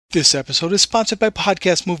This episode is sponsored by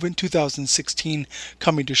Podcast Movement 2016,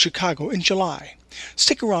 coming to Chicago in July.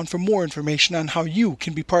 Stick around for more information on how you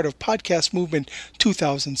can be part of Podcast Movement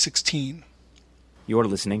 2016. You're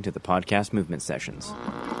listening to the Podcast Movement Sessions.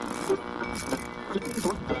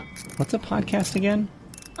 What's a podcast again?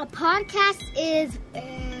 A podcast is,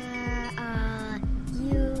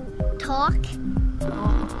 you talk.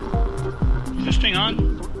 Is this thing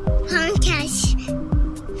on? Podcast.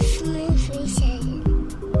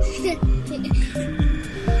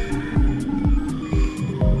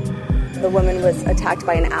 The woman was attacked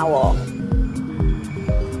by an owl.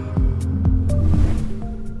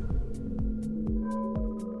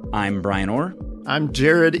 I'm Brian Orr. I'm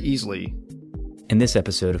Jared Easley. And this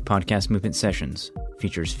episode of Podcast Movement Sessions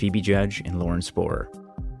features Phoebe Judge and Lauren Sporer,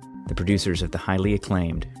 the producers of the highly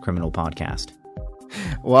acclaimed Criminal podcast.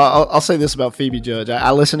 Well, I'll say this about Phoebe Judge.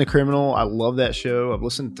 I listen to Criminal. I love that show. I've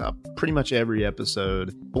listened to pretty much every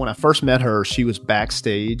episode. When I first met her, she was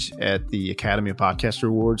backstage at the Academy of Podcaster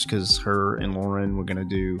Awards because her and Lauren were going to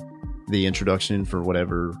do the introduction for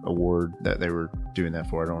whatever award that they were doing that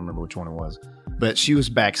for. I don't remember which one it was. But she was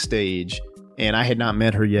backstage, and I had not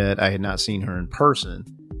met her yet. I had not seen her in person.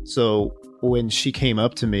 So when she came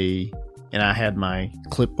up to me, and I had my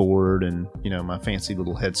clipboard and, my fancy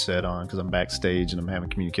little headset on because I'm backstage and I'm having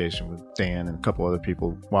communication with Dan and a couple other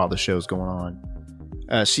people while the show's going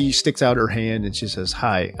on. She sticks out her hand and she says,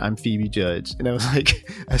 "Hi, I'm Phoebe Judge." And I was like,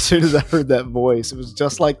 as soon as I heard that voice, it was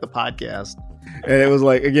just like the podcast. And it was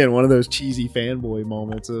like, again, one of those cheesy fanboy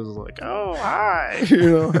moments. It was like, "Oh, hi,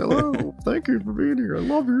 hello, thank you for being here. I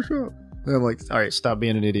love your show." And I'm like, all right, stop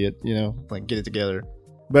being an idiot, get it together.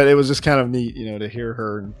 But it was just kind of neat, to hear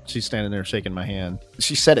her, and she's standing there shaking my hand.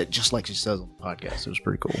 She said it just like she says on the podcast. It was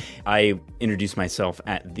pretty cool. I introduced myself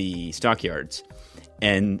at the Stockyards.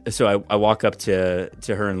 And so I walk up to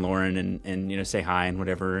her and Lauren and say hi and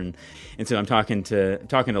whatever. And so I'm talking to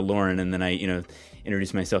Lauren, and then I,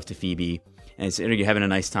 introduce myself to Phoebe. And I said, "Are you having a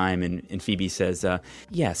nice time?" And Phoebe says,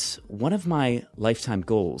 "Yes, one of my lifetime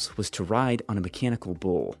goals was to ride on a mechanical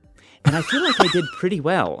bull. And I feel like I did pretty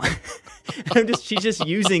well." She's just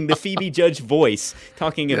using the Phoebe Judge voice,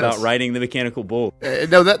 talking about riding the mechanical bull.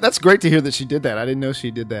 No, that's great to hear that she did that. I didn't know she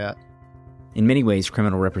did that. In many ways,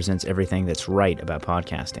 Criminal represents everything that's right about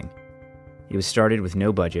podcasting. It was started with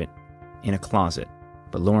no budget, in a closet,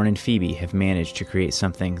 but Lauren and Phoebe have managed to create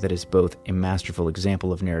something that is both a masterful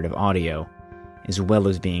example of narrative audio, as well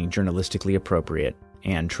as being journalistically appropriate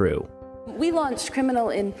and true. We launched Criminal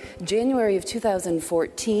in January of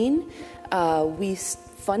 2014. We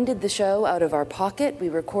funded the show out of our pocket. We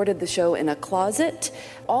recorded the show in a closet.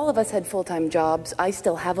 All of us had full-time jobs. I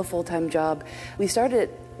still have a full-time job. We started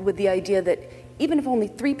it with the idea that even if only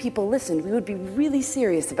 3 people listened, we would be really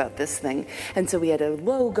serious about this thing. And so we had a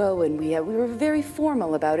logo, and we were very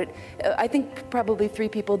formal about it. I think probably 3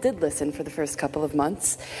 people did listen for the first couple of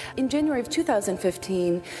months. In January of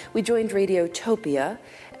 2015, we joined Radiotopia,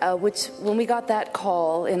 which when we got that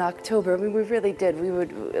call in October, we really did. We were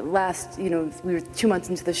 2 months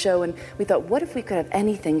into the show, and we thought, what if we could have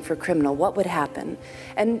anything for Criminal? What would happen?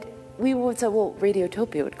 And we would say, well,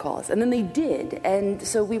 Radiotopia would call us. And then they did. And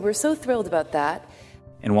so we were so thrilled about that.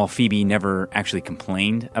 And while Phoebe never actually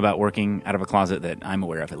complained about working out of a closet that I'm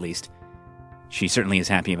aware of, at least, she certainly is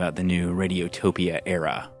happy about the new Radiotopia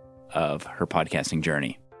era of her podcasting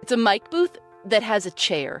journey. It's a mic booth that has a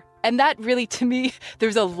chair. And that really, to me,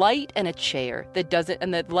 there's a light and a chair that doesn't,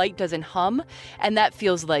 and that light doesn't hum, and that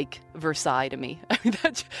feels like Versailles to me. I mean,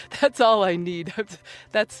 that's all I need.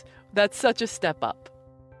 That's such a step up.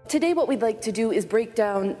 Today, what we'd like to do is break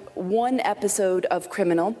down one episode of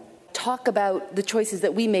Criminal, talk about the choices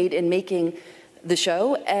that we made in making the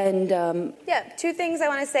show, and 2 things I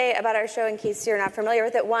want to say about our show in case you're not familiar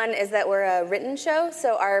with it. One is that we're a written show,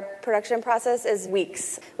 so our production process is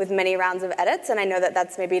weeks with many rounds of edits, and I know that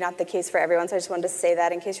that's maybe not the case for everyone, so I just wanted to say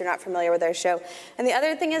that in case you're not familiar with our show. And the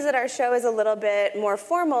other thing is that our show is a little bit more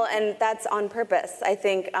formal, and that's on purpose, I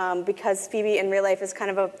think, because Phoebe in real life is kind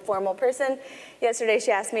of a formal person. Yesterday she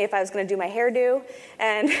asked me if I was going to do my hairdo,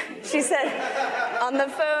 and she said on the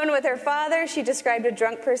phone with her father, she described a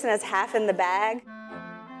drunk person as half in the bag.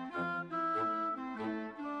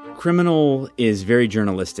 Criminal is very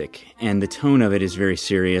journalistic, and the tone of it is very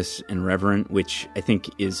serious and reverent, which I think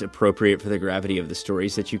is appropriate for the gravity of the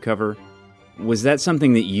stories that you cover. Was that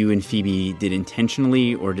something that you and Phoebe did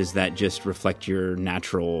intentionally, or does that just reflect your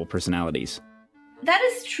natural personalities? That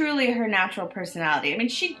is truly her natural personality. I mean,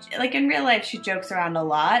 she, in real life, she jokes around a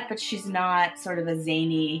lot, but she's not sort of a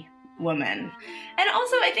zany woman. And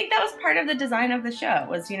also, I think that was part of the design of the show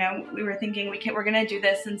was, we were thinking we're going to do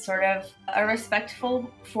this in sort of a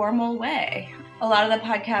respectful, formal way. A lot of the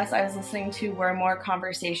podcasts I was listening to were more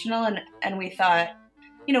conversational, and we thought,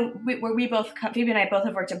 Phoebe and I both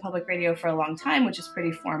have worked in public radio for a long time, which is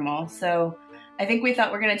pretty formal. So I think we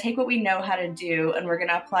thought we're going to take what we know how to do and we're going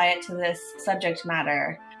to apply it to this subject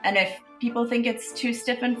matter. And if people think it's too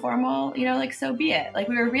stiff and formal, so be it.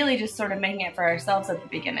 We were really just sort of making it for ourselves at the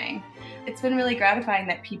beginning. It's been really gratifying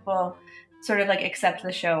that people sort of accept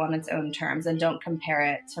the show on its own terms and don't compare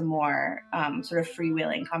it to more sort of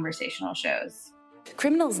freewheeling conversational shows.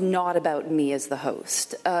 Criminal's not about me as the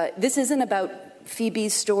host. This isn't about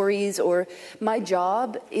Phoebe's stories, or my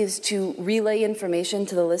job is to relay information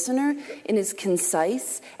to the listener in as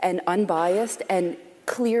concise and unbiased and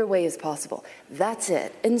clear way as possible. That's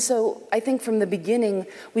it. And so I think from the beginning,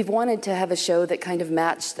 we've wanted to have a show that kind of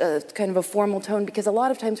matched kind of a formal tone, because a lot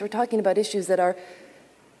of times we're talking about issues that are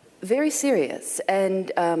very serious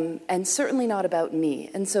and certainly not about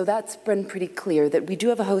me. And so that's been pretty clear that we do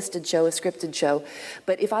have a hosted show, a scripted show,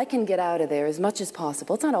 but if I can get out of there as much as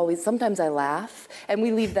possible, it's not always, sometimes I laugh and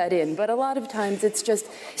we leave that in, but a lot of times it's just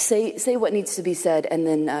say what needs to be said and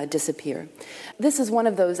then disappear. This is one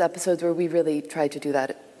of those episodes where we really tried to do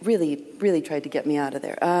that, really tried to get me out of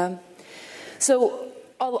there. So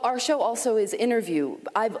our show also is interview.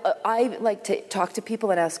 I like to talk to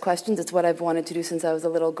people and ask questions. It's what I've wanted to do since I was a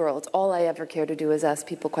little girl. It's all I ever care to do is ask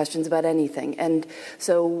people questions about anything. And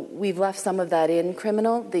so we've left some of that in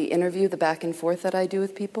Criminal, the interview, the back and forth that I do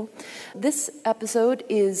with people. This episode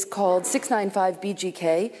is called 695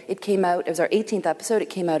 BGK. It was our 18th episode.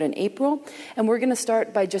 It came out in April. And we're going to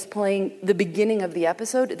start by just playing the beginning of the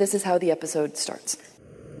episode. This is how the episode starts.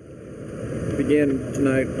 Began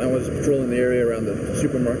tonight. I was patrolling the area around the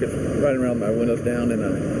supermarket, riding around with my windows down, and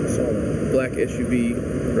I saw a black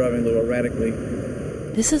SUV driving a little erratically.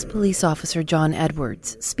 This is Police Officer John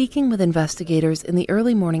Edwards speaking with investigators in the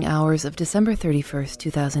early morning hours of December 31st,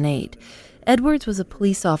 2008. Edwards was a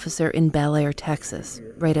police officer in Bel Air, Texas,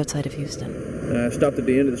 right outside of Houston. I stopped at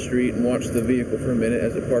the end of the street and watched the vehicle for a minute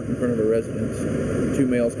as it parked in front of a residence. Two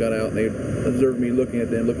males got out and they observed me looking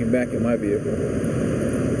at them, looking back at my vehicle.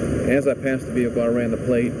 As I passed the vehicle, I ran the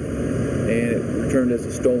plate, and it returned as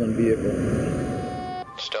a stolen vehicle.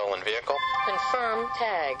 Stolen vehicle? Confirm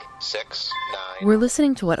tag. 6-9. We're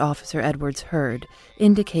listening to what Officer Edwards heard,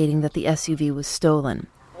 indicating that the SUV was stolen.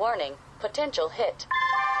 Warning, potential hit.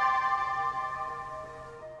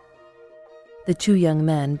 The two young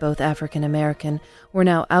men, both African American, were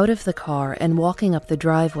now out of the car and walking up the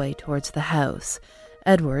driveway towards the house.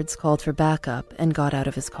 Edwards called for backup and got out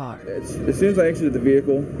of his car. As soon as I exited the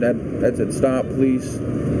vehicle, that said, "Stop, police,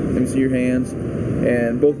 let me see your hands."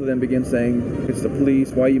 And both of them began saying, "It's the police,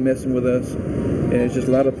 why are you messing with us?" And it's just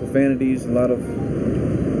a lot of profanities, a lot of...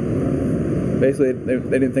 Basically, they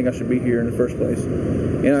didn't think I should be here in the first place.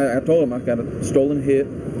 And I told them I got a stolen hit.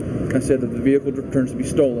 I said that the vehicle turns to be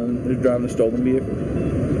stolen. They're driving a stolen vehicle.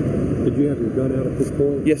 Did you have your gun out at this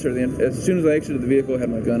point? Yes, sir. As soon as I exited the vehicle, I had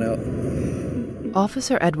my gun out.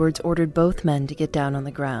 Officer Edwards ordered both men to get down on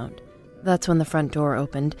the ground. That's when the front door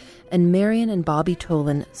opened, and Marion and Bobby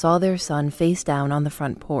Tolan saw their son face down on the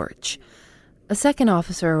front porch. A second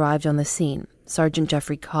officer arrived on the scene, Sergeant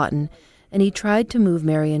Jeffrey Cotton, and he tried to move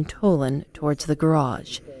Marion Tolan towards the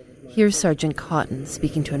garage. Here's Sergeant Cotton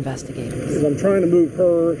speaking to investigators. As I'm trying to move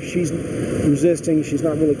her, she's resisting, she's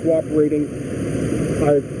not really cooperating.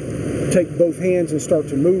 I take both hands and start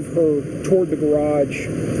to move her toward the garage.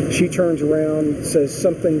 She turns around, says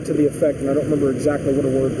something to the effect, and I don't remember exactly what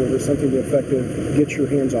her words were, but something to the effect of, "Get your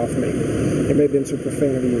hands off me." There may have been some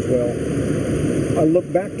profanity as well. I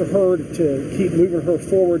look back to her to keep moving her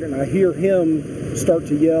forward, and I hear him start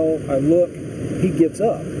to yell. I look, he gets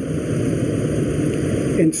up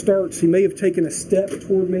and starts, he may have taken a step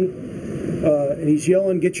toward me, and he's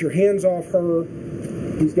yelling, "Get your hands off her."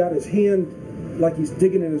 He's got his hand like he's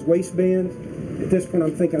digging in his waistband. At this point,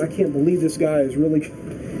 I'm thinking, I can't believe this guy is really,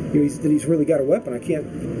 he's really got a weapon. I can't.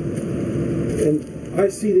 And I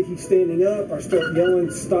see that he's standing up. I start yelling,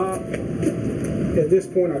 "Stop." At this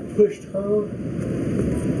point, I pushed her,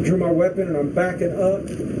 drew my weapon, and I'm backing up.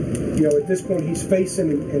 At this point, he's facing,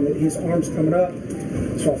 and his arm's coming up.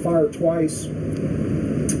 So I fired twice.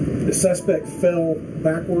 The suspect fell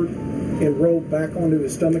backward and rolled back onto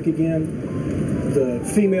his stomach again. The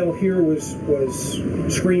female here was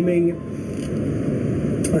screaming.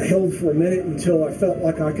 I held for a minute until I felt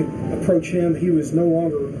like I could approach him. He was no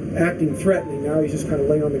longer acting threatening. Now he's just kind of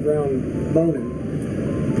laying on the ground moaning.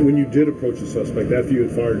 When you did approach the suspect, after you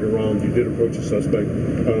had fired your round, you did approach the suspect.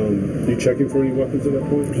 You checking for any weapons at that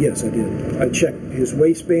point? Yes, I did. I checked his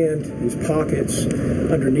waistband, his pockets,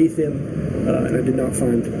 underneath him, and I did not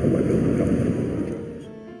find a weapon.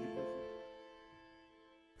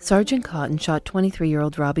 Sergeant Cotton shot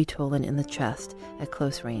 23-year-old Robbie Tolan in the chest at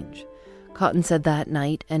close range. Cotton said that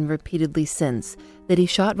night and repeatedly since that he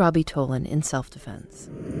shot Robbie Tolan in self-defense.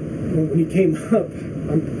 When he came up,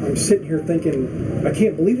 I'm sitting here thinking, I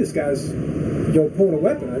can't believe this guy's pulling a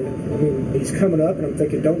weapon. I mean, he's coming up, and I'm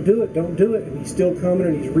thinking, don't do it, and he's still coming,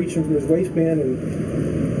 and he's reaching from his waistband, and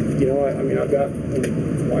I've got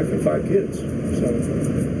a wife and 5 kids, so.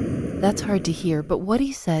 That's hard to hear, but what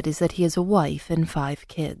he said is that he has a wife and 5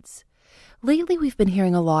 kids. Lately, we've been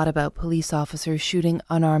hearing a lot about police officers shooting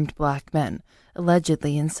unarmed black men,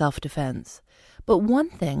 allegedly in self-defense. But one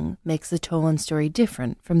thing makes the Tolan story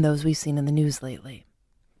different from those we've seen in the news lately.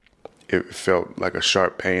 It felt like a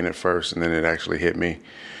sharp pain at first, and then it actually hit me.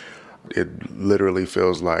 It literally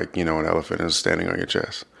feels like, an elephant is standing on your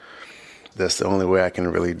chest. That's the only way I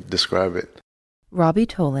can really describe it. Robbie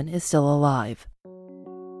Tolan is still alive.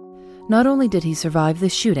 Not only did he survive the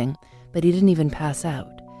shooting, but he didn't even pass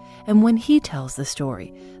out. And when he tells the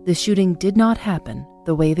story, the shooting did not happen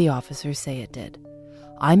the way the officers say it did.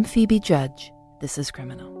 I'm Phoebe Judge. This is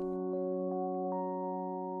Criminal.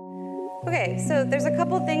 Okay, so there's a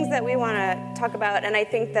couple things that we want to talk about, and I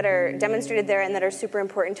think that are demonstrated there and that are super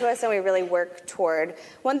important to us and we really work toward.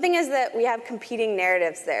 One thing is that we have competing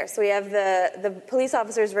narratives there. So we have the police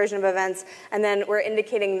officer's version of events, and then we're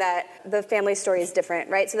indicating that the family story is different,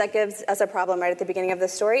 right? So that gives us a problem right at the beginning of the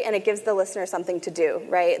story, and it gives the listener something to do,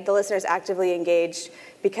 right? The listener's actively engaged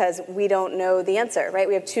because we don't know the answer, right?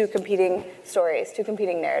 We have 2 competing stories, 2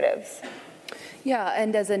 competing narratives. Yeah,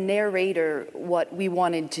 and as a narrator, what we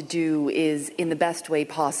wanted to do is, in the best way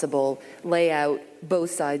possible, lay out both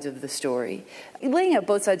sides of the story. Laying out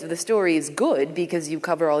both sides of the story is good because you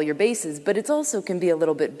cover all your bases, but it also can be a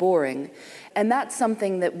little bit boring. And that's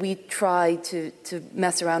something that we try to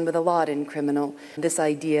mess around with a lot in Criminal, this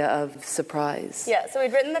idea of surprise. Yeah, so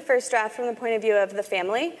we'd written the first draft from the point of view of the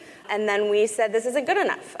family, and then we said, this isn't good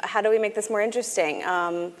enough. How do we make this more interesting?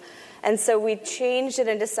 And so we changed it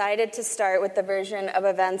and decided to start with the version of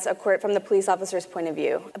events from the police officer's point of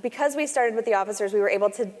view. Because we started with the officers, we were able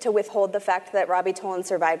to withhold the fact that Robbie Tolan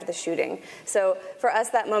survived the shooting. So for us,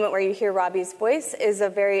 that moment where you hear Robbie's voice is a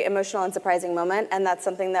very emotional and surprising moment, and that's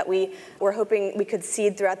something that we were hoping we could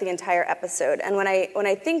seed throughout the entire episode. And when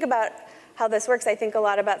I think about how this works, I think a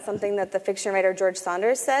lot about something that the fiction writer George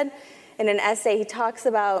Saunders said. In an essay, he talks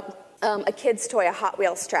about a kid's toy, a Hot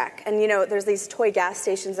Wheels track. And, there's these toy gas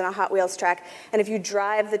stations in a Hot Wheels track. And if you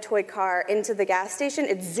drive the toy car into the gas station,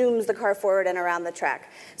 it zooms the car forward and around the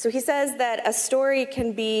track. So he says that a story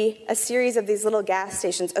can be a series of these little gas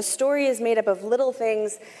stations. A story is made up of little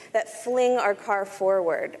things that fling our car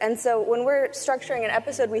forward. And so when we're structuring an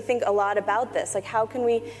episode, we think a lot about this. Like, how can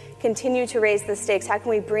we continue to raise the stakes? How can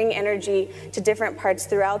we bring energy to different parts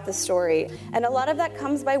throughout the story? And a lot of that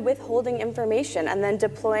comes by withholding information and then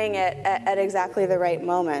deploying it at exactly the right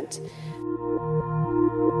moment.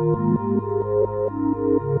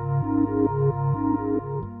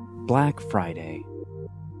 Black Friday,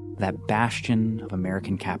 that bastion of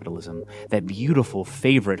American capitalism, that beautiful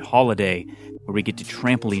favorite holiday where we get to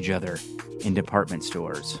trample each other in department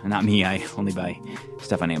stores. Not me, I only buy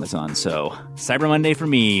stuff on Amazon, so Cyber Monday for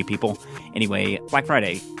me, people. Anyway, Black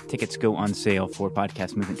Friday, tickets go on sale for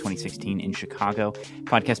Podcast Movement 2016 in Chicago.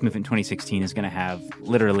 Podcast Movement 2016 is going to have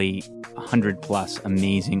literally 100 plus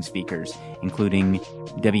amazing speakers, including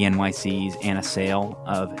WNYC's Anna Sale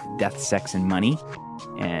of Death, Sex, and Money,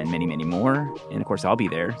 and many, many more. And of course, I'll be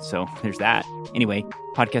there, so there's that. Anyway,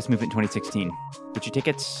 Podcast Movement 2016. Get your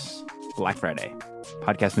tickets Black Friday.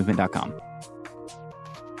 PodcastMovement.com.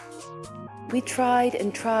 We tried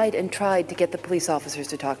and tried and tried to get the police officers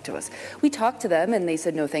to talk to us. We talked to them and they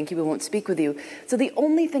said, no, thank you, we won't speak with you. So the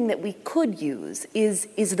only thing that we could use is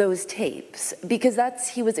those tapes, because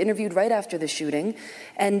he was interviewed right after the shooting,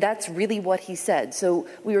 and that's really what he said. So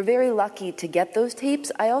we were very lucky to get those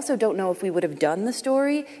tapes. I also don't know if we would have done the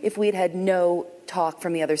story if we had had no talk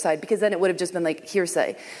from the other side, because then it would have just been like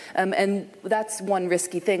hearsay. And that's one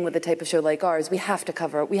risky thing with a type of show like ours. We have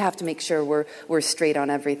to make sure we're straight on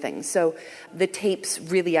everything. So the tapes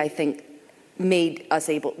really, I think,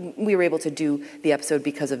 we were able to do the episode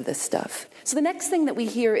because of this stuff. So the next thing that we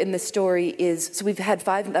hear in the story is, so we've had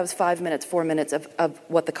 4 minutes of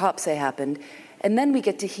what the cops say happened, and then we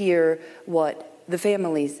get to hear what the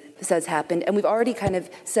family says happened, and we've already kind of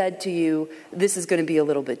said to you, this is going to be a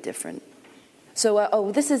little bit different.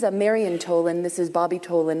 So, this is Marion Tolan. This is Bobby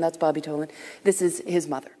Tolan. That's Bobby Tolan. This is his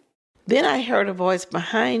mother. Then I heard a voice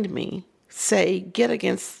behind me say, "Get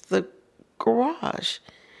against the garage."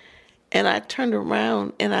 And I turned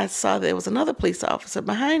around and I saw there was another police officer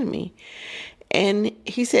behind me. And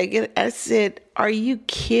he said, I said, "Are you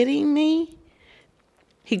kidding me?"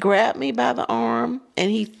 He grabbed me by the arm and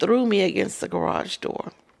he threw me against the garage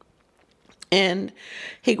door. And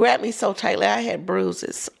he grabbed me so tightly, I had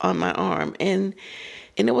bruises on my arm. And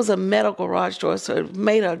it was a metal garage door, so it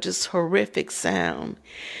made a just horrific sound.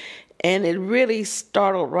 And it really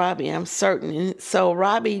startled Robbie, I'm certain. And so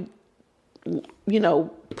Robbie,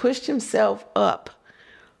 pushed himself up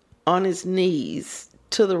on his knees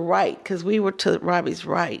to the right, because we were to Robbie's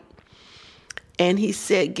right. And he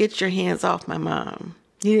said, "Get your hands off my mom."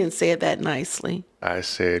 He didn't say it that nicely. I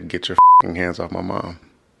said, "Get your hands off my mom."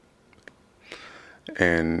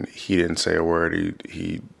 And he didn't say a word.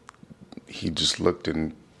 He just looked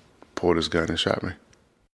and pulled his gun and shot me.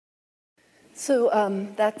 So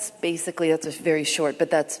that's very short,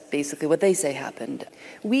 but that's basically what they say happened.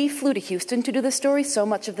 We flew to Houston to do the story. So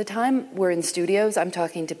much of the time we're in studios. I'm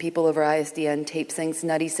talking to people over ISDN, tape syncs,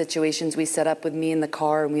 nutty situations we set up with me in the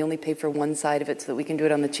car, and we only pay for one side of it so that we can do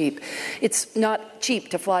it on the cheap. It's not cheap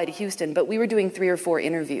to fly to Houston, but we were doing 3 or 4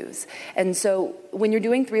 interviews. And so when you're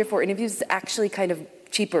doing 3 or 4 interviews, it's actually kind of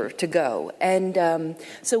cheaper to go. And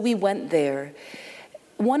so we went there.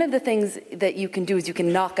 One of the things that you can do is you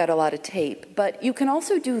can knock out a lot of tape, but you can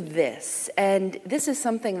also do this. And this is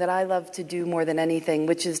something that I love to do more than anything,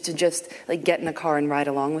 which is to just get in a car and ride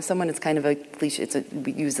along with someone. It's kind of a cliche.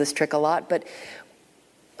 We use this trick a lot, but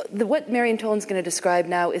what Marion Tolan's going to describe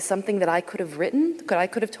now is something that I could have written, I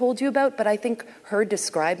could have told you about, but I think her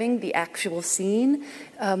describing the actual scene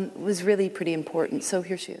was really pretty important. So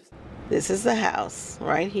here she is. This is the house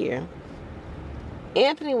right here.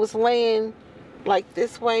 Anthony was laying like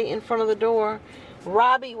this way in front of the door.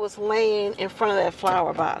 Robbie was laying in front of that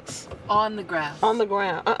flower box. On the ground. On the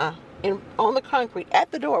ground. On the concrete at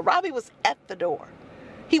the door. Robbie was at the door.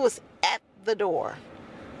 He was at the door.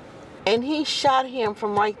 And he shot him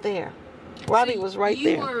from right there. Robbie was right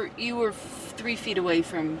there. You were 3 feet away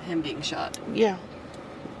from him being shot. Yeah.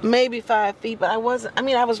 Maybe 5 feet, but I was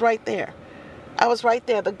right there. I was right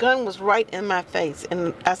there. The gun was right in my face,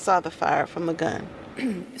 and I saw the fire from the gun.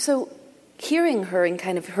 So hearing her and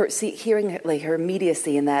kind of hearing her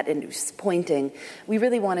immediacy in that and pointing, we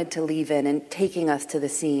really wanted to leave in and taking us to the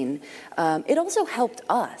scene. It also helped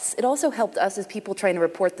us. It also helped us as people trying to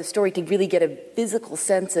report the story to really get a physical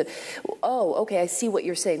sense of, oh, okay, I see what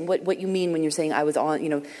you're saying, what you mean when you're saying I was on,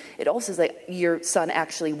 it also is like your son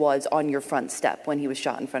actually was on your front step when he was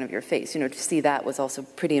shot in front of your face. To see that was also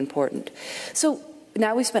pretty important. So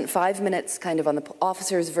now we spent 5 minutes kind of on the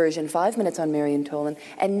officer's version, 5 minutes on Marion Tolan,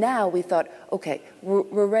 and now we thought, okay,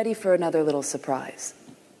 we're ready for another little surprise.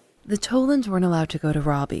 The Tolans weren't allowed to go to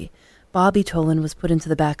Robbie. Bobby Tolan was put into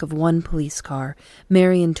the back of one police car.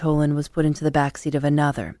 Marion Tolan was put into the backseat of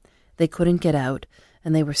another. They couldn't get out,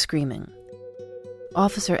 and they were screaming.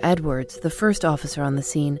 Officer Edwards, the first officer on the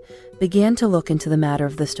scene, began to look into the matter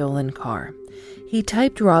of the stolen car. He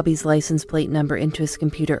typed Robbie's license plate number into his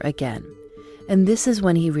computer again. And this is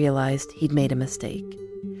when he realized he'd made a mistake.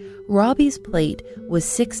 Robbie's plate was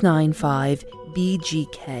 695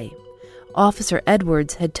 BGK. Officer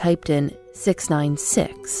Edwards had typed in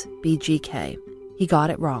 696 BGK. He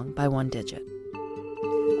got it wrong by 1 digit.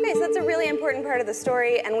 Okay, so that's a really important part of the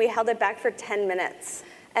story, and we held it back for 10 minutes.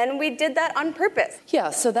 And we did that on purpose. Yeah,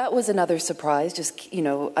 so that was another surprise, just,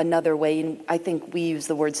 another way. And I think we use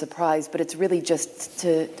the word surprise, but it's really just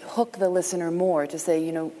to hook the listener more, to say,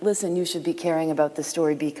 listen, you should be caring about the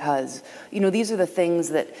story because, these are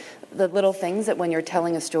the little things that when you're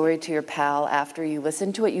telling a story to your pal after you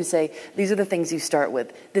listen to it, you say, these are the things you start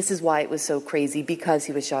with. This is why it was so crazy, because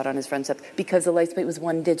he was shot on his front step, because the license plate was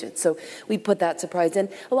 1 digit. So we put that surprise in.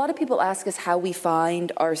 A lot of people ask us how we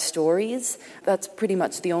find our stories. That's pretty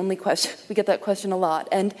much the only question. We get that question a lot.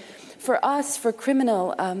 And for us, for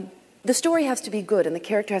Criminal, the story has to be good and the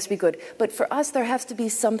character has to be good. But for us, there has to be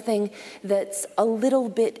something that's a little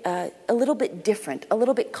bit different, a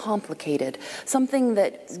little bit complicated, something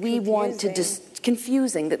that we want to just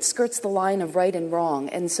confusing, that skirts the line of right and wrong.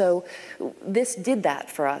 And so this did that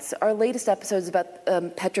for us. Our latest episode is about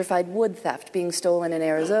petrified wood theft being stolen in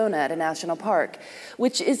Arizona at a national park,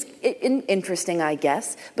 which is interesting, I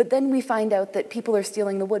guess. But then we find out that people are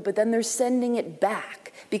stealing the wood, but then they're sending it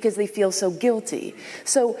back because they feel so guilty.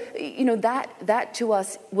 So, that to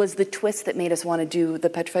us was the twist that made us want to do the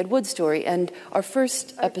Petrified Wood story. And our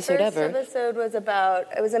first episode ever. Our first episode was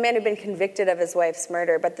it was a man who'd been convicted of his wife's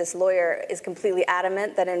murder, but this lawyer is completely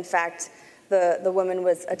adamant that, in fact, the woman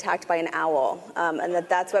was attacked by an owl, and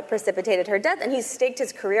that's what precipitated her death. And he's staked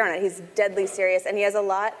his career on it. He's deadly serious, and he has a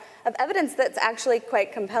lot of evidence that's actually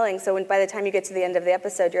quite compelling. So by the time you get to the end of the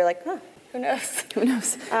episode, you're like, huh, who knows? Who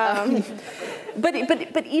knows?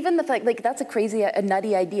 But even the fact, like, that's a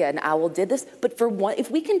nutty idea. An owl did this. But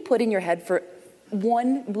if we can put in your head for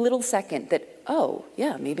one little second that, oh,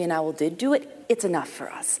 yeah, maybe an owl did do it, it's enough for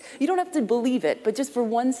us. You don't have to believe it, but just for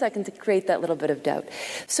 1 second to create that little bit of doubt.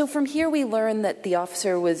 So from here we learn that the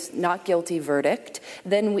officer was not guilty verdict.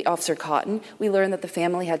 Then Officer Cotton, we learn that the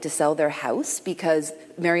family had to sell their house because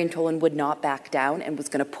Marion Tolan would not back down and was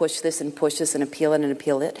going to push this and appeal it and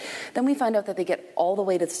appeal it. Then we find out that they get all the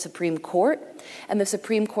way to the Supreme Court, and the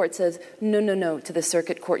Supreme Court says, no, to the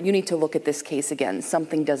circuit court, you need to look at this case again.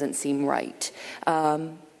 Something doesn't seem right.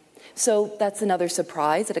 So that's another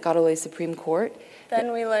surprise that it got all the way to the Supreme Court.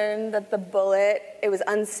 Then we learned that it was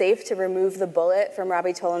unsafe to remove the bullet from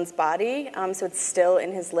Robbie Tolan's body, so it's still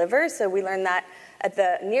in his liver. So we learned that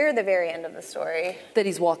near the very end of the story. That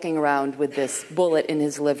he's walking around with this bullet in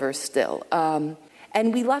his liver still.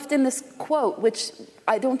 And we left in this quote, which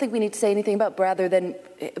I don't think we need to say anything about, rather than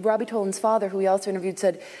Robbie Tolan's father, who we also interviewed,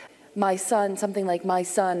 said, my son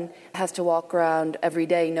has to walk around every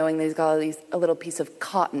day knowing that he's got a little piece of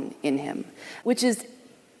cotton in him, which is,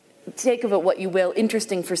 take of it what you will,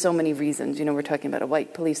 interesting for so many reasons. You know, we're talking about a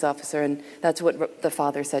white police officer, and that's what the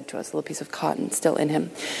father said to us, a little piece of cotton still in him.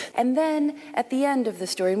 And then at the end of the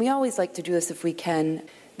story, and we always like to do this if we can,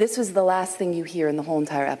 this was the last thing you hear in the whole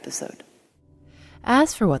entire episode.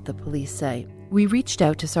 As for what the police say, we reached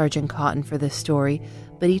out to Sergeant Cotton for this story,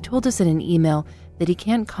 but he told us in an email that he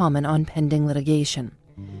can't comment on pending litigation.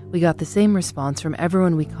 We got the same response from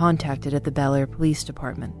everyone we contacted at the Bel Air Police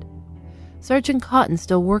Department. Sergeant Cotton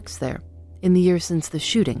still works there. In the years since the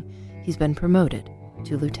shooting, he's been promoted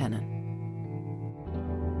to lieutenant.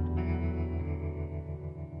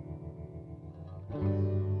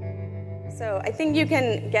 So I think you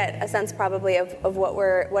can get a sense probably of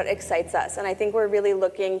what excites us. And I think we're really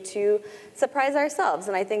looking to surprise ourselves.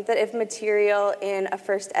 And I think that if material in a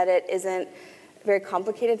first edit isn't very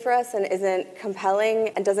complicated for us and isn't compelling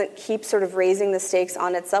and doesn't keep sort of raising the stakes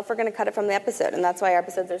on itself, we're going to cut it from the episode. And that's why our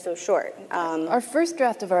episodes are so short. Our first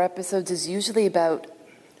draft of our episodes is usually about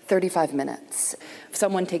 35 minutes. If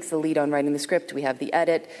someone takes the lead on writing the script, we have the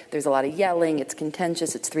edit. There's a lot of yelling. It's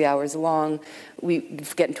contentious. It's 3 hours long. We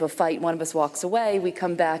get into a fight. One of us walks away. We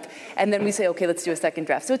come back. And then we say, okay, let's do a second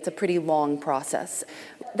draft. So it's a pretty long process.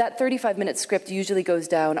 That 35-minute script usually goes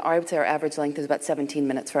down. I would say our average length is about 17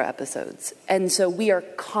 minutes for our episodes. And so we are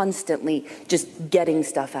constantly just getting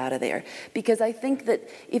stuff out of there. Because I think that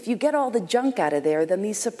if you get all the junk out of there, then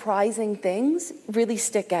these surprising things really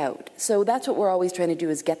stick out. So that's what we're always trying to do,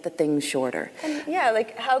 is get the things shorter. And yeah,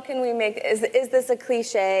 like, how can we make, is this a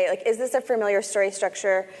cliche? Like, is this a familiar story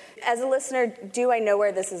structure? As a listener, do I know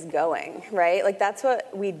where this is going, right? Like, that's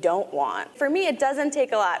what we don't want. For me, it doesn't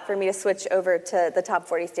take a lot for me to switch over to the Top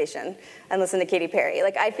 40 station and listen to Katy Perry.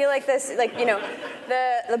 Like, I feel like this, like, you know,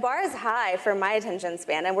 the bar is high for my attention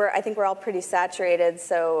span, and I think we're all pretty saturated,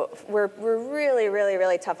 so we're really, really,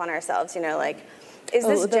 really tough on ourselves, you know, like, is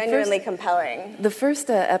this genuinely compelling? The first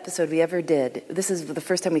episode we ever did, this is the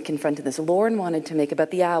first time we confronted this. Lauren wanted to make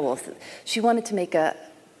about the owls. She wanted to make a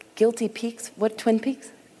Guilty Peaks, Twin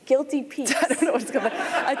Peaks? Guilty Peaks. I don't know what it's called.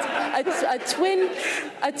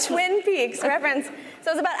 A Twin Peaks reference. So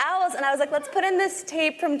it was about owls, and I was like, let's put in this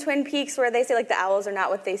tape from Twin Peaks where they say, like, the owls are not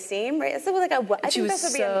what they seem, right? So it was like she was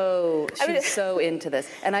so into this.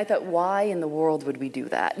 And I thought, why in the world would we do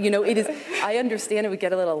that? You know, it is, I understand it would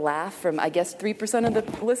get a little laugh from, I guess, 3% of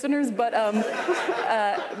the listeners,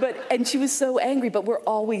 and she was so angry, but we're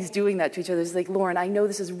always doing that to each other. It's like, Lauren, I know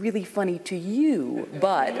this is really funny to you,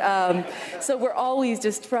 but, so we're always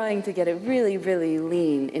just trying to get it really, really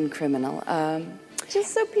lean in criminal.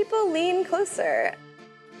 Just so people lean closer.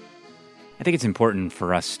 I think it's important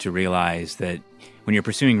for us to realize that when you're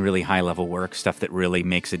pursuing really high-level work, stuff that really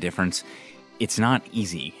makes a difference, it's not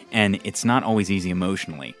easy, and it's not always easy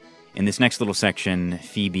emotionally. In this next little section,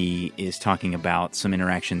 Phoebe is talking about some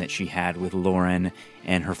interaction that she had with Lauren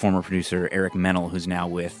and her former producer, Eric Mennel, who's now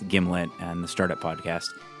with Gimlet and the Startup Podcast.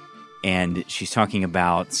 And she's talking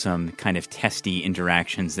about some kind of testy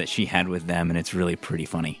interactions that she had with them, and it's really pretty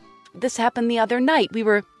funny. This happened the other night. We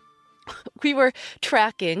were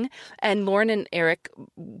tracking, and Lauren and Eric,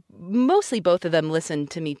 mostly both of them, listened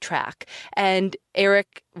to me track. And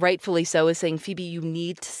Eric, rightfully so, is saying, Phoebe, you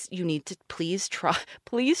need to please try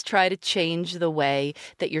to change the way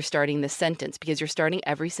that you're starting this sentence, because you're starting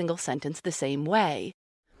every single sentence the same way.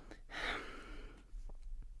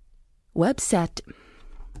 Webset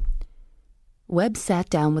Webb sat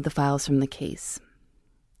down with the files from the case.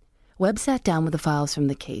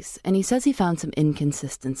 And he says he found some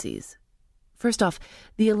inconsistencies. First off,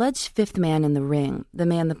 the alleged fifth man in the ring, the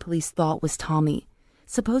man the police thought was Tommy,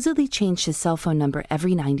 supposedly changed his cell phone number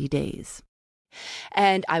every 90 days.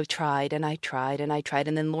 And I tried. And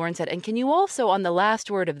then Lauren said, and can you also, on the last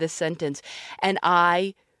word of this sentence, and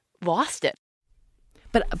I lost it.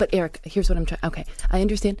 But Eric, here's what I'm trying. Okay, I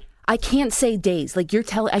understand. I can't say days. Like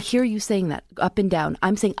I hear you saying that up and down.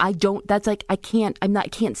 I'm saying I don't, that's like, I can't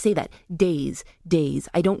say that. Days.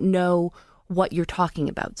 I don't know what you're talking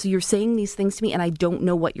about. So you're saying these things to me and I don't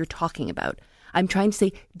know what you're talking about. I'm trying to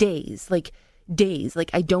say days. Like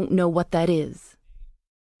I don't know what that is.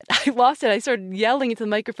 I lost it. I started yelling into the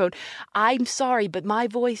microphone. I'm sorry, but my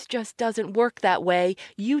voice just doesn't work that way.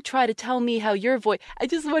 You try to tell me how your voice, I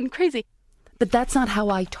just went crazy. But that's not how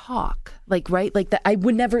I talk. Like, right? Like that, I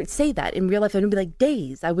would never say that in real life. I would be like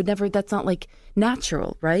days. I would never, that's not like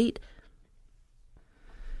natural, right?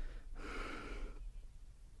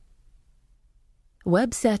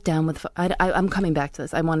 Webb sat down with, I'm coming back to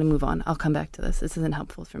this. I want to move on. I'll come back to this. This isn't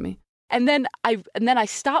helpful for me. And then I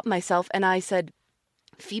stopped myself and I said,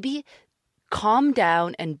 Phoebe, calm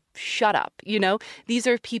down and shut up. You know, these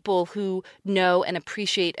are people who know and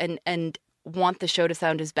appreciate and want the show to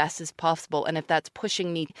sound as best as possible. And if that's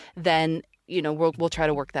pushing me, then, you know, we'll try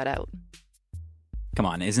to work that out. Come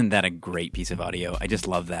on, isn't that a great piece of audio? I just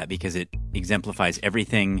love that because it exemplifies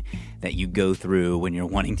everything that you go through when you're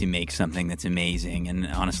wanting to make something that's amazing. And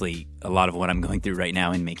honestly, a lot of what I'm going through right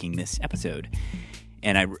now in making this episode.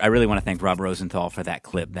 And I really want to thank Rob Rosenthal for that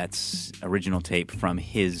clip. That's original tape from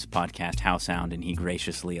his podcast, How Sound, and he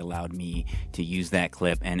graciously allowed me to use that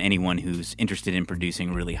clip. And anyone who's interested in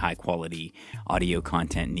producing really high-quality audio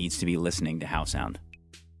content needs to be listening to How Sound.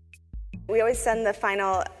 We always send the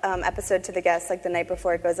final episode to the guests like the night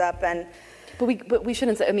before it goes up, and But we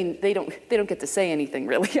shouldn't say. I mean, they don't get to say anything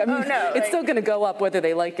really. I mean, it's still going to go up whether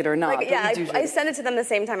they like it or not. I send it to them the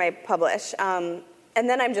same time I publish. And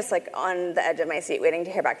then I'm just like on the edge of my seat waiting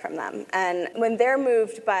to hear back from them. And when they're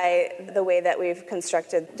moved by the way that we've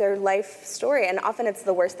constructed their life story, and often it's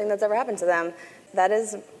the worst thing that's ever happened to them, that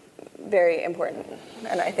is very important.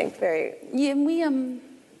 And I think very... Yeah,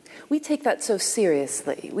 we take that so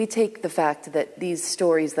seriously. We take the fact that these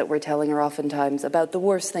stories that we're telling are oftentimes about the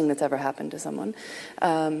worst thing that's ever happened to someone,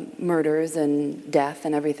 murders and death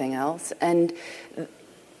and everything else. And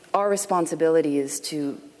our responsibility is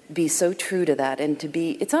to be so true to that and to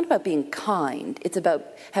be, it's not about being kind, it's about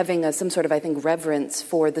having some sort of, I think, reverence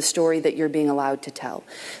for the story that you're being allowed to tell.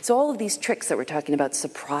 So all of these tricks that we're talking about,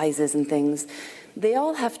 surprises and things, they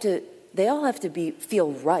all have to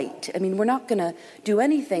feel right. I mean, we're not going to do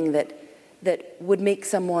anything that would make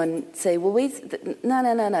someone say, well, wait,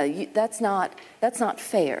 no, that's not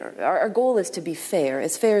fair. Our goal is to be fair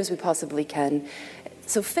as we possibly can.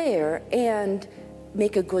 So fair and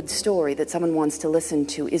make a good story that someone wants to listen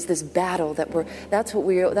to is this battle that's what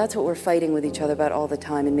we're fighting with each other about all the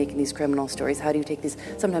time in making these criminal stories. How do you take these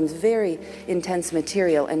sometimes very intense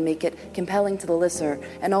material and make it compelling to the listener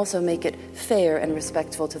and also make it fair and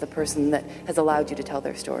respectful to the person that has allowed you to tell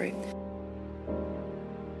their story?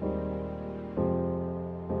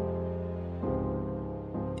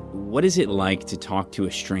 What is it like to talk to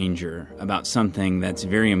a stranger about something that's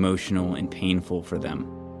very emotional and painful for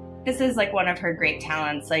them? This is like one of her great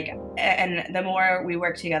talents, like, and the more we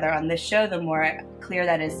work together on this show, the more clear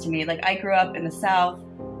that is to me. Like, I grew up in the South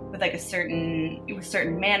with like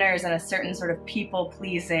certain manners and a certain sort of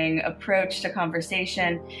people-pleasing approach to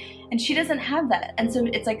conversation, and she doesn't have that. And so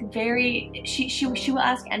it's like she will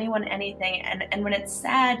ask anyone anything, and when it's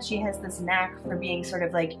sad, she has this knack for being sort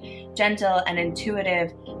of like gentle and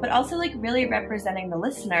intuitive, but also like really representing the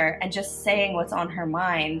listener and just saying what's on her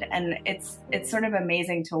mind. And it's sort of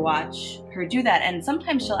amazing to watch her do that. And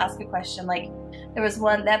sometimes she'll ask a question, like there was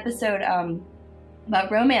one episode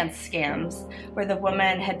about romance scams where the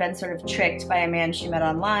woman had been sort of tricked by a man she met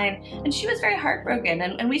online, and she was very heartbroken,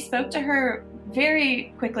 and we spoke to her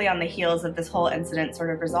very quickly on the heels of this whole incident sort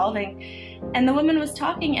of resolving, and the woman was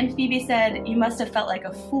talking and Phoebe said, "You must have felt like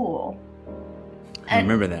a fool." I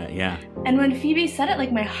remember that, yeah. And when Phoebe said it,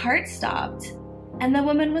 like my heart stopped. And the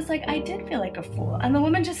woman was like, "I did feel like a fool." And the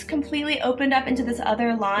woman just completely opened up into this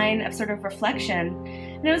other line of sort of reflection.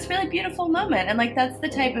 And it was a really beautiful moment. And like, that's the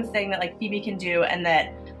type of thing that like Phoebe can do and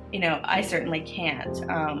that, you know, I certainly can't.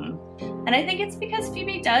 And I think it's because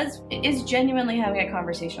Phoebe is genuinely having a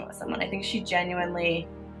conversation with someone. I think she genuinely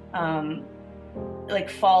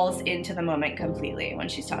like falls into the moment completely when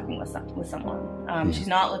she's talking with someone. She's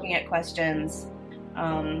not looking at questions.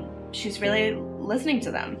 she's really listening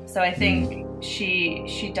to them. So I think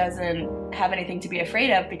she doesn't have anything to be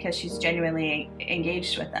afraid of because she's genuinely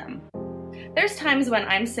engaged with them. There's times when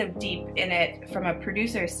I'm so deep in it from a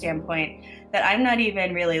producer's standpoint that I'm not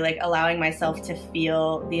even really like allowing myself to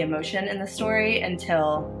feel the emotion in the story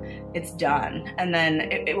until it's done. And then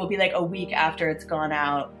it will be like a week after it's gone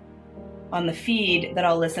out on the feed that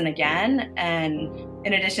I'll listen again. And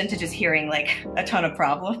in addition to just hearing like a ton of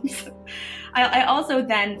problems, I also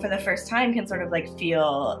then for the first time can sort of like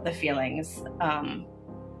feel the feelings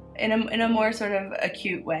in a more sort of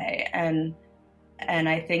acute way. And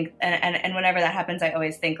I think, and whenever that happens, I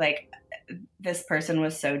always think like, this person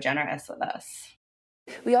was so generous with us.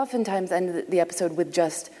 We oftentimes end the episode with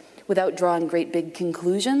without drawing great big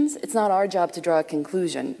conclusions. It's not our job to draw a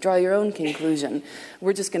conclusion. Draw your own conclusion.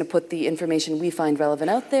 We're just going to put the information we find relevant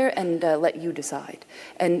out there and let you decide.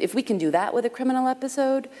 And if we can do that with a criminal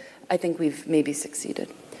episode, I think we've maybe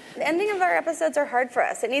succeeded. The ending of our episodes are hard for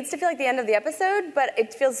us. It needs to feel like the end of the episode, but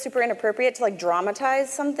it feels super inappropriate to like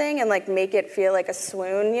dramatize something and like make it feel like a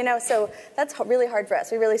swoon, you know? So that's really hard for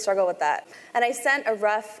us. We really struggle with that. And I sent a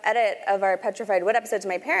rough edit of our Petrified Wood episode to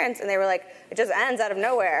my parents, and they were like, it just ends out of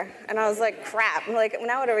nowhere. And I was like, crap. I'm like,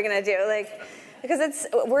 now what are we gonna do? Like, because it's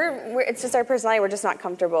just our personality. We're just not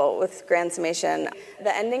comfortable with grand summation.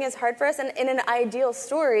 The ending is hard for us, and in an ideal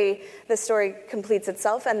story, the story completes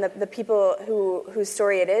itself, and the people whose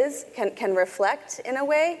story it is can reflect in a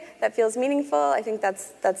way that feels meaningful. I think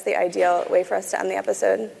that's the ideal way for us to end the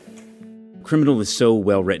episode. Criminal is so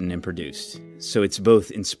well written and produced, so it's both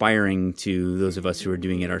inspiring to those of us who are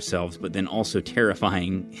doing it ourselves, but then also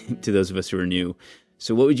terrifying to those of us who are new.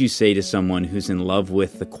 So what would you say to someone who's in love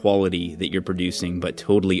with the quality that you're producing, but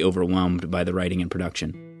totally overwhelmed by the writing and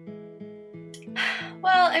production?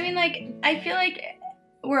 Well, I mean, like, I feel like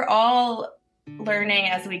we're all learning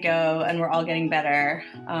as we go, and we're all getting better.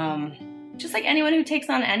 Just like anyone who takes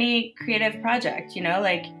on any creative project, you know,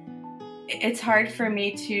 like, it's hard for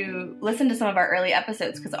me to listen to some of our early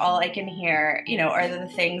episodes because all I can hear, you know, are the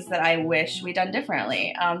things that I wish we'd done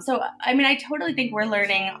differently. So, I mean, I totally think we're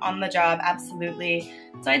learning on the job, absolutely.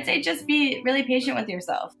 So I'd say just be really patient with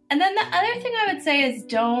yourself. And then the other thing I would say is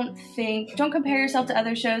don't compare yourself to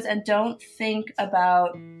other shows, and don't think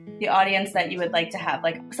about the audience that you would like to have.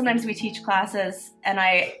 Like, sometimes we teach classes, and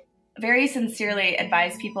I very sincerely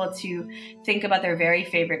advise people to think about their very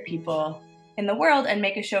favorite people in the world and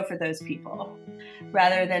make a show for those people,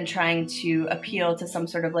 rather than trying to appeal to some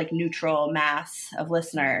sort of like neutral mass of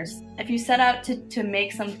listeners. If you set out to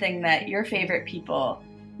make something that your favorite people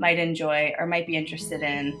might enjoy or might be interested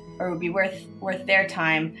in or would be worth their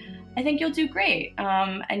time, I think you'll do great,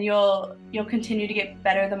 and you'll continue to get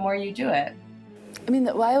better the more you do it. I mean,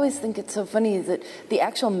 what I always think it's so funny is that the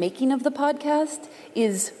actual making of the podcast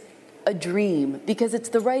is a dream, because it's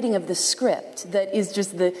the writing of the script that is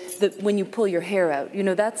just the when you pull your hair out, you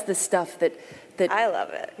know, that's the stuff that I love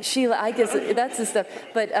it. Sheila, I guess that's the stuff.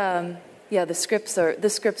 But yeah, the scripts are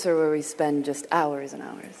where we spend just hours and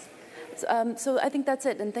hours. So I think that's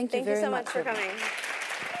it. And thank you very much. Thank you so much for coming.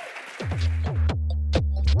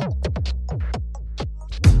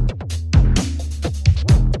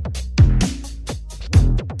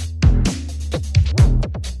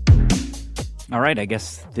 All right, I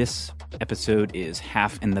guess this episode is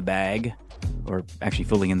half in the bag, or actually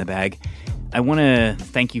fully in the bag. I want to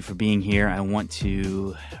thank you for being here. I want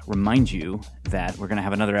to remind you that we're going to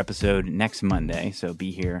have another episode next Monday, so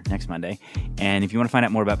be here next Monday. And if you want to find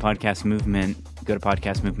out more about Podcast Movement, go to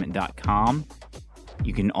podcastmovement.com.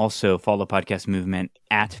 You can also follow Podcast Movement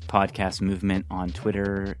at Podcast Movement on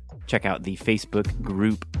Twitter. Check out the Facebook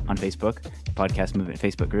group on Facebook, the Podcast Movement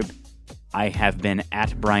Facebook group. I have been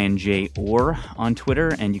at Brian J. Orr on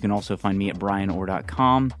Twitter, and you can also find me at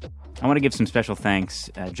brianorr.com. I want to give some special thanks,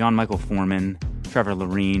 John Michael Foreman, Trevor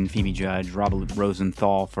Loreen, Phoebe Judge, Robert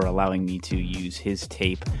Rosenthal for allowing me to use his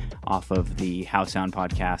tape off of the How Sound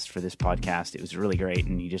podcast for this podcast. It was really great,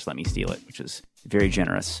 and he just let me steal it, which was very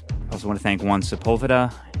generous. I also want to thank Juan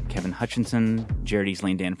Sepulveda, Kevin Hutchinson, Jared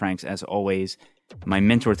Easley, and Dan Franks, as always. My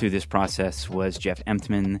mentor through this process was Jeff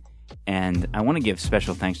Emtman. And I want to give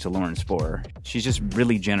special thanks to Lauren Sporer. She's just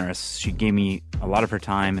really generous. She gave me a lot of her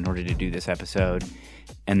time in order to do this episode.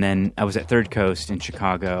 And then I was at Third Coast in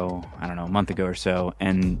Chicago, I don't know, a month ago or so,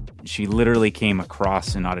 and she literally came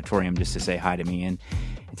across an auditorium just to say hi to me and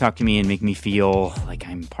talk to me and make me feel like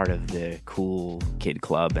I'm part of the cool kid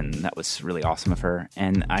club, and that was really awesome of her.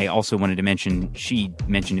 And I also wanted to mention, she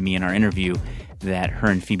mentioned to me in our interview that her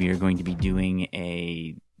and Phoebe are going to be doing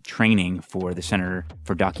a training for the Center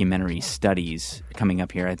for Documentary Studies coming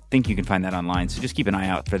up here. I think you can find that online, so just keep an eye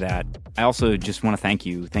out for that. I also just want to thank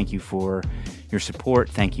you. Thank you for your support.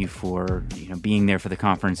 Thank you for being there for the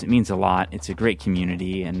conference. It means a lot. It's a great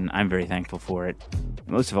community, and I'm very thankful for it.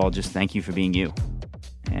 Most of all, just thank you for being you.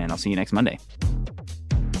 And I'll see you next Monday.